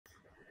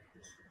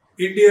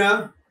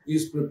India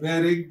is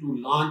preparing to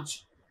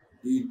launch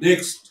the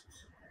next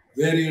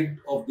variant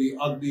of the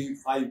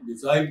Agni-V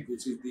missile,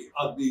 which is the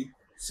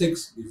Agni-VI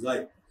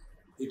missile.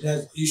 It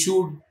has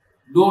issued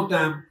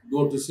no-time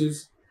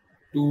notices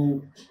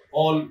to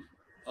all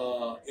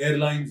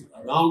airlines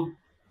around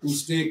to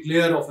stay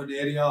clear of an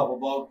area of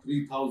about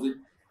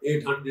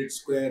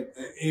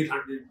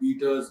 3,800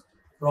 meters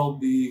from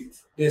the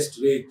test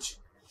range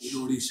in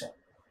Odisha.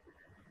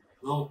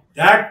 Now,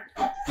 that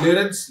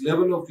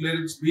level of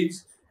clearance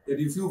means that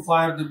if you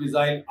fire the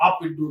missile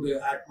up into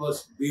the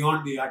atmosphere,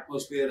 beyond the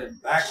atmosphere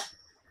and back,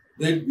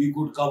 then we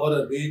could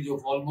cover a range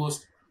of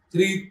almost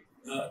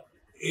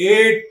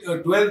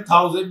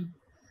 12,000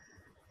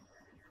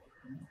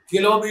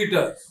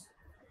 kilometers.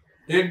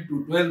 10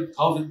 to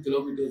 12,000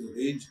 kilometers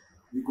range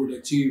we could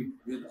achieve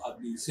with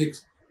Agni-VI,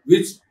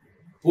 which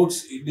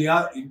puts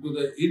India into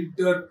the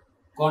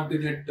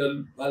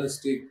Intercontinental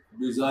Ballistic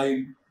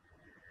Missile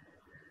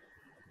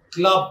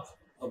Club,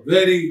 a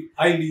very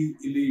highly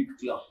elite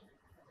club.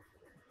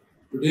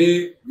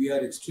 Today, we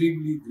are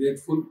extremely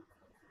grateful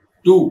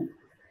to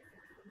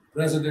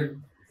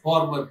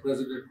former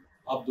President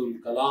Abdul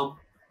Kalam,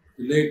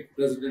 the late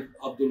President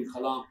Abdul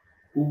Kalam,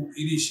 who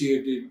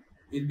initiated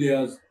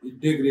India's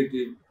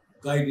integrated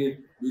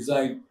guided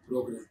missile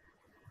program.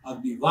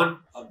 Agni-I,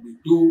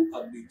 Agni-II,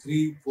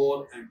 Agni-III,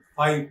 4 and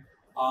 5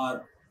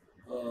 are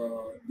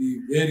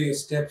the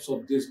various steps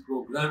of this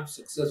program,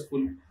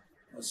 successful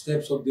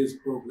steps of this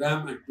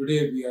program, and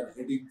today we are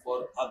heading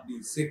for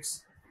Agni-VI.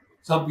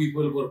 Some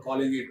people were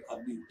calling it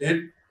Agni-X,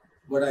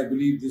 but I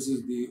believe this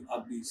is the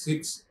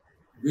Agni-VI,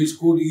 which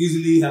could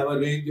easily have a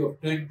range of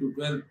 10 to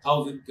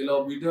 12,000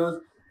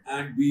 kilometers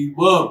and be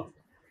worked.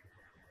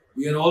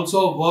 We have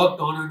also worked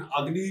on an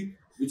Agni,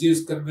 which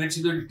is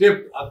conventional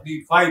tipped,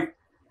 Agni-V.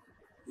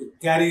 It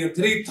carry a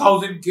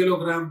 3,000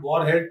 kilogram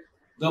warhead,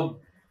 the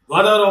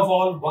mother of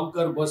all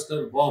bunker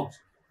buster bombs.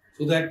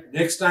 So that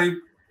next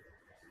time,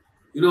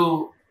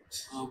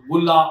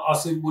 Mullah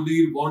Asim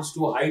Munir wants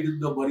to hide in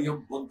the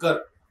Mariam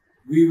bunker,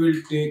 we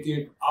will take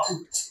it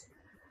out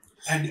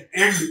and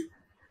end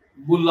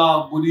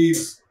Mullah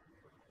Munir's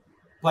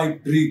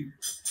pipe dream.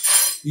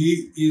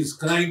 He is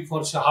crying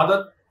for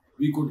Shahadat.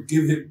 We could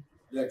give him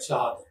that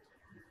Shahadat.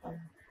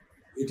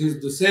 It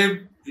is the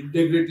same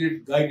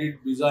integrated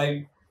guided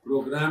missile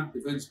program,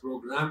 defense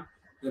program,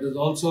 that has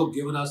also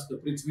given us the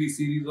Prithvi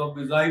series of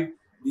missile,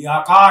 the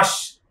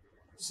Akash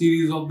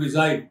series of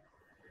missile,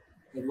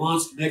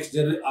 advanced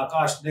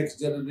Akash next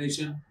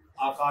generation,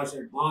 Akash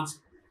advanced,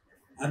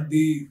 and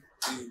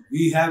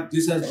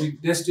this has been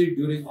tested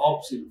during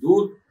Op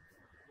Sindoor.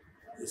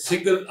 A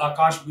single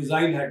Akash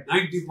missile had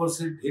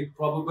 90% hit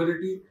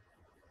probability.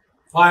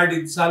 Fired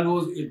in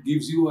salvos, it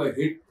gives you a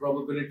hit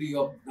probability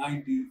of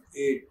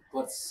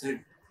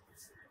 98%.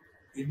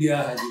 India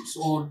has its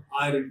own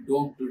Iron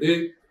Dome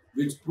today,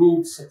 which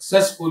proved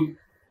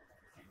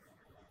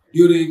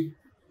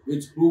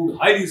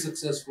highly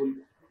successful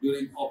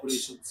during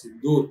Operation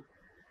Sindoor.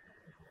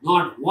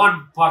 Not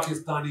one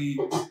Pakistani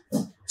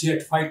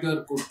jet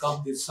fighter could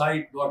come this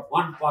side, not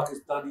one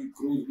Pakistani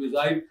cruise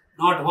missile,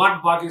 not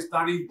one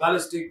Pakistani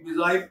ballistic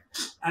missile,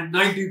 and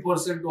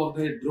 90% of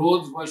their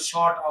drones were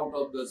shot out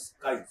of the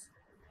skies.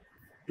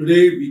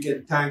 Today, we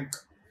can thank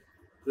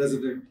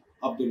President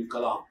Abdul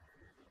Kalam,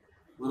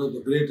 one of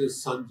the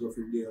greatest sons of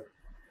India,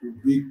 who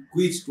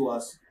bequeathed to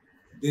us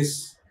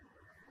this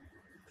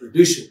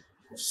tradition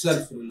of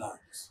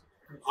self-reliance.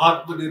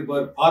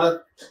 Aatmanirbhar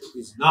Bharat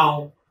is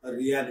now a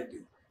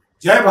reality.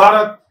 Jai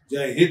Bharat,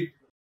 Jai Hind.